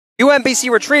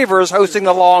UMBC Retrievers hosting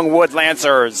the Longwood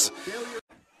Lancers.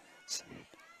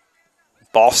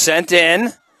 Ball sent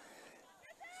in.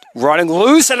 Running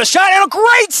loose and a shot and a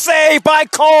great save by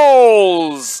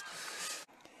Coles.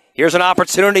 Here's an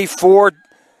opportunity for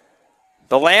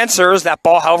the Lancers. That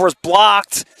ball, however, is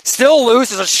blocked. Still loose.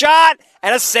 There's a shot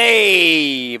and a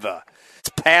save. It's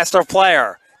past our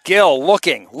player. Gill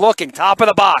looking, top of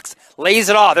the box. Lays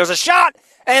it off. There's a shot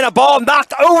and a ball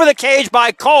knocked over the cage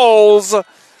by Coles.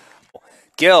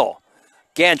 Gill,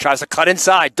 again, tries to cut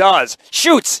inside. Does.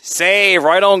 Shoots. Save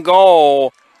right on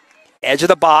goal. Edge of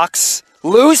the box.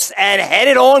 Loose and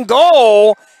headed on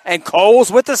goal. And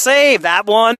Coles with the save. That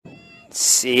one.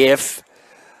 See if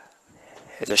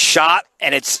there's a shot.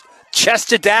 And it's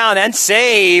chested down and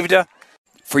saved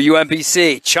for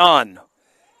UMBC. Chun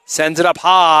sends it up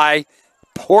high.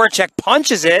 Horacek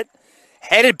punches it.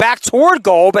 Headed back toward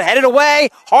goal, but headed away.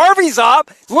 Harvey's up.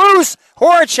 Loose.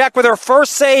 Horacek with her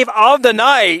first save of the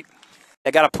night.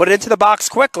 They got to put it into the box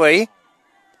quickly.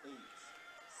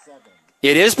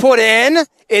 It is put in.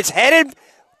 It's headed.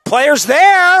 Players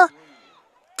there.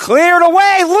 Cleared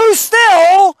away. Loose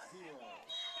still.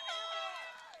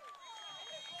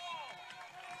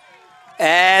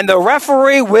 And the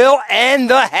referee will end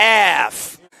the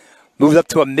half. Moved up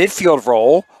to a midfield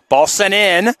roll. Ball sent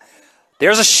in.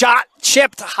 There's a shot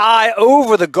chipped high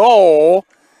over the goal.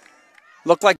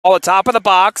 Looked like all the top of the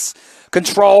box.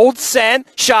 Controlled, sent,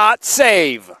 shot,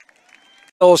 save.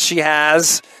 She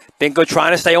has. Binko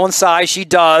trying to stay on side. She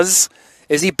does.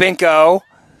 Izzy Binko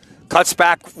cuts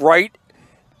back right.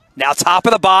 Now top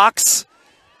of the box.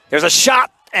 There's a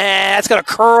shot, and it's going to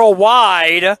curl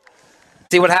wide.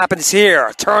 See what happens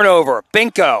here. Turnover.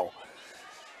 Binko.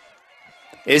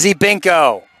 Izzy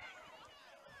Binko.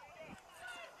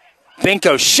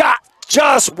 Binko shot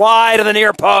just wide of the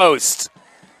near post.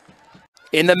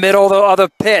 In the middle of the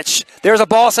pitch. There's a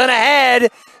ball sent ahead.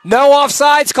 No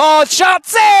offsides called. Shot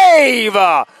save!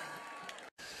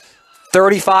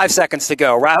 35 seconds to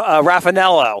go.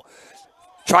 Raffanello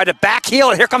tried to back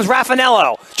heel it. Here comes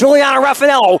Raffanello. Juliana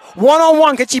Raffanello.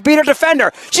 One-on-one. Can she beat her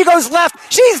defender? She goes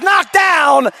left. She's knocked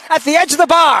down at the edge of the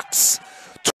box.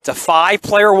 It's a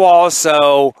 5-player wall,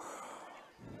 so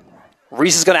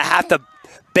Reese is going to have to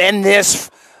bend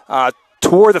this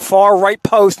toward the far right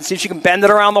post and see if she can bend it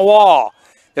around the wall.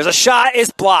 There's a shot.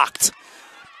 It's blocked.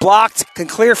 Blocked. Can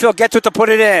Clearfield get to it to put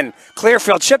it in?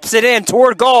 Clearfield chips it in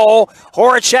toward goal.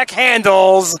 Horacek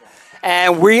handles.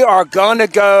 And we are going to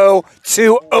go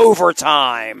to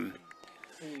overtime.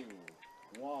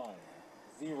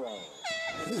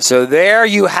 2-1-0. So there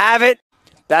you have it.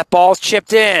 That ball's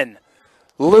chipped in.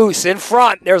 Loose in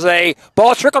front. There's a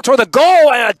ball trickle toward the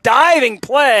goal and a diving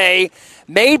play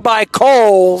made by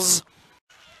Coles.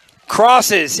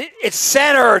 Crosses. It's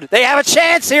centered. They have a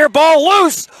chance here. Ball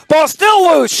loose. Ball still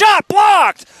loose. Shot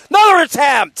blocked. Another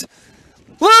attempt.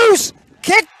 Loose.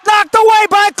 Kick knocked away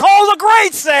by Coles. A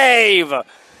great save.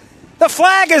 The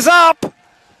flag is up.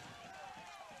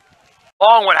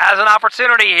 Longwood has an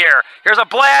opportunity here. Here's a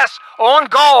blast on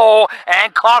goal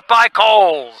and caught by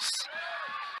Coles.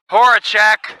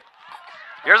 Horacek.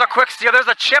 Here's a quick steal. There's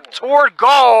a chip toward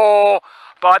goal,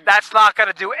 but that's not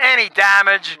going to do any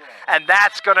damage, and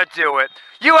that's going to do it.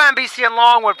 UMBC and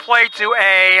Longwood play to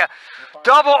a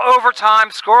double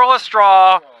overtime scoreless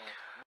draw.